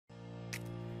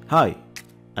Hi,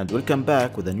 and welcome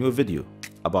back with a new video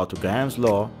about Graham's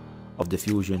Law of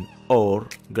Diffusion or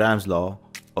Graham's Law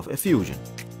of Effusion.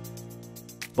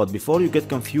 But before you get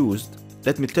confused,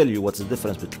 let me tell you what's the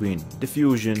difference between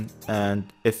diffusion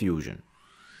and effusion.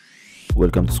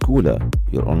 Welcome to schoolaa,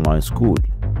 your online school.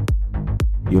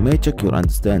 You may check your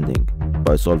understanding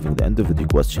by solving the end-of-video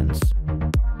questions.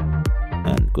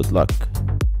 And good luck.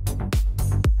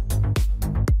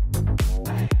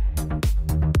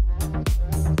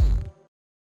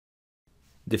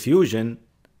 Diffusion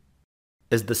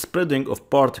is the spreading of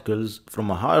particles from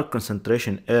a higher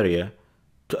concentration area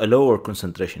to a lower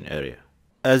concentration area,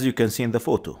 as you can see in the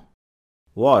photo,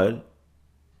 while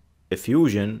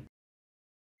effusion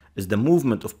is the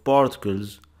movement of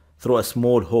particles through a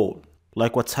small hole,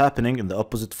 like what's happening in the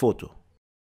opposite photo.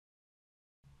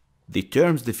 The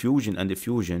terms diffusion and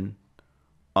effusion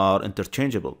are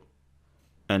interchangeable,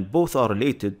 and both are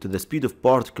related to the speed of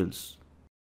particles.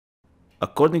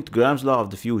 According to Graham's law of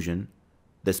diffusion,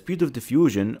 the speed of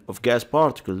diffusion of gas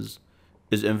particles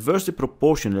is inversely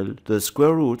proportional to the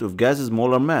square root of gases'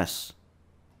 molar mass.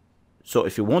 So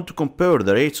if you want to compare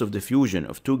the rates of diffusion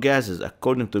of two gases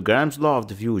according to Graham's law of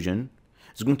diffusion,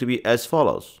 it's going to be as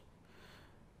follows.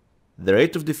 The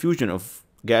rate of diffusion of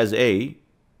gas A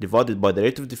divided by the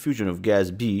rate of diffusion of gas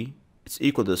B is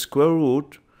equal to the square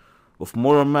root of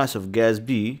molar mass of gas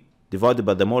B divided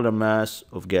by the molar mass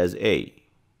of gas A.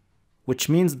 Which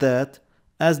means that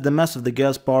as the mass of the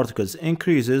gas particles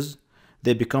increases,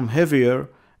 they become heavier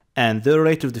and their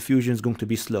rate of diffusion is going to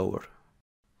be slower.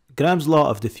 Graham's law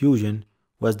of diffusion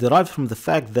was derived from the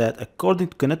fact that according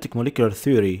to kinetic molecular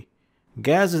theory,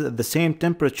 gases at the same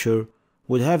temperature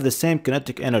would have the same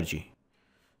kinetic energy.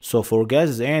 So for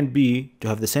gases A and B to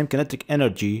have the same kinetic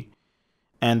energy,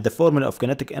 and the formula of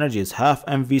kinetic energy is half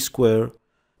mv squared,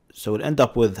 so we'll end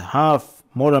up with half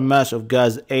molar mass of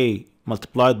gas A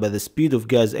multiplied by the speed of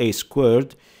gas A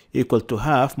squared equal to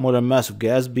half molar mass of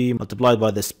gas B multiplied by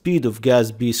the speed of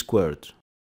gas B squared.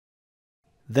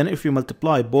 Then if we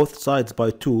multiply both sides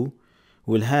by 2,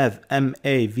 we'll have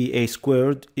MAVA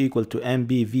squared equal to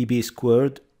MBVB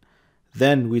squared.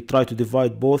 Then we try to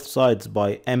divide both sides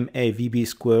by MAVB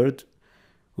squared.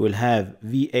 We'll have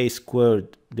VA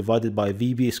squared divided by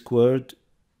VB squared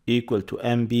equal to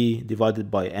MB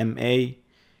divided by MA.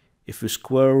 If we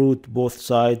square root both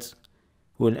sides,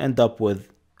 we'll end up with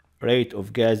rate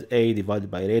of gas A divided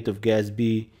by rate of gas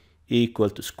B equal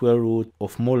to square root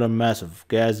of molar mass of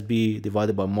gas B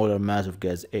divided by molar mass of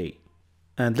gas A.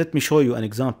 And let me show you an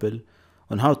example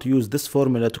on how to use this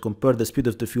formula to compare the speed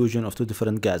of diffusion of two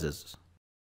different gases.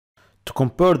 To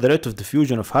compare the rate of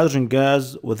diffusion of hydrogen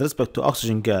gas with respect to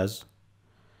oxygen gas,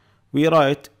 we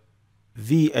write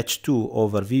VH2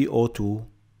 over VO2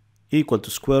 equal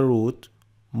to square root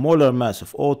molar mass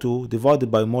of O2 divided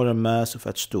by molar mass of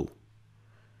H2.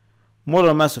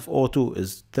 Molar mass of O2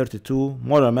 is 32,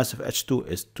 molar mass of H2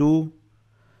 is 2,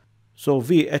 so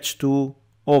VH2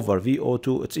 over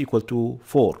VO2 it's equal to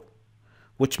 4,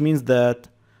 which means that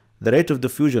the rate of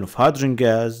diffusion of hydrogen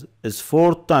gas is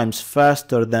 4 times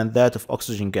faster than that of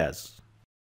oxygen gas.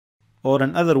 Or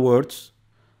in other words,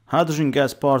 hydrogen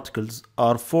gas particles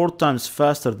are 4 times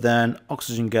faster than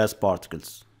oxygen gas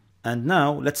particles. And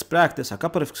now let's practice a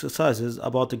couple of exercises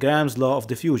about Graham's law of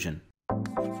diffusion.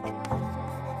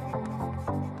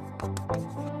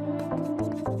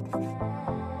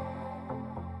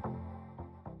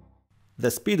 The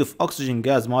speed of oxygen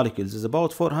gas molecules is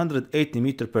about 480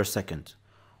 meters per second.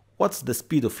 What's the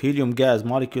speed of helium gas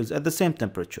molecules at the same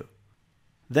temperature?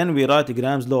 Then we write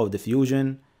Graham's law of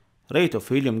diffusion. Rate of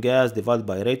helium gas divided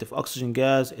by rate of oxygen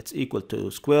gas, it's equal to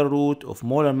square root of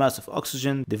molar mass of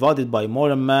oxygen divided by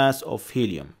molar mass of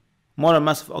helium. Molar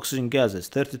mass of oxygen gas is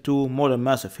 32, molar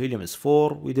mass of helium is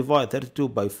 4. We divide 32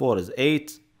 by 4 is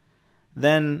 8.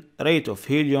 Then rate of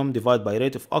helium divided by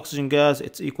rate of oxygen gas,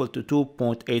 it's equal to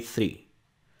 2.83.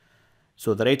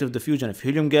 So the rate of diffusion of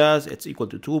helium gas, it's equal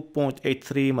to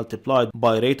 2.83 multiplied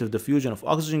by rate of diffusion of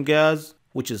oxygen gas,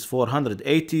 which is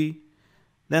 480.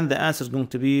 Then the answer is going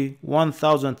to be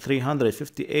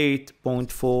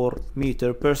 1358.4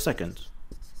 meters per second.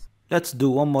 Let's do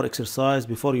one more exercise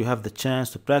before you have the chance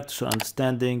to practice your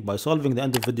understanding by solving the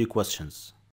end of video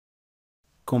questions.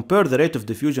 Compare the rate of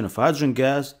diffusion of hydrogen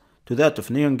gas to that of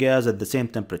neon gas at the same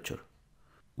temperature.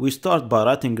 We start by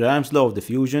writing Graham's law of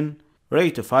diffusion.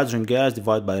 Rate of hydrogen gas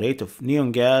divided by rate of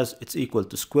neon gas, it's equal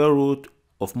to square root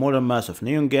of molar mass of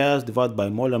neon gas divided by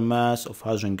molar mass of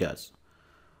hydrogen gas.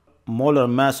 Molar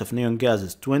mass of neon gas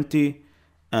is 20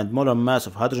 and molar mass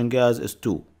of hydrogen gas is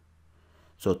 2.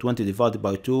 So 20 divided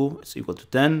by 2 is equal to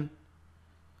 10.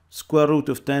 Square root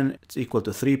of 10 is equal to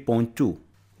 3.2,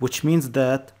 which means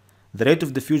that The rate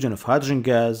of diffusion of hydrogen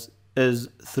gas is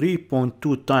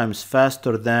 3.2 times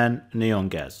faster than neon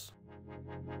gas.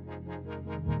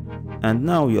 And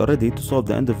now you are ready to solve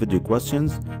the end of video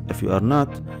questions. If you are not,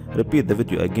 repeat the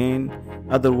video again.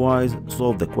 Otherwise,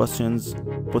 solve the questions.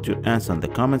 Put your answer in the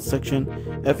comment section.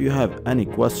 If you have any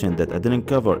question that I didn't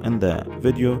cover in the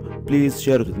video, please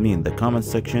share it with me in the comment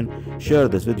section. Share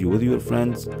this video with your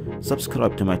friends.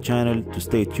 Subscribe to my channel to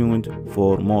stay tuned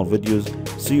for more videos.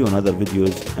 See you in other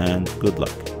videos and good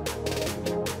luck.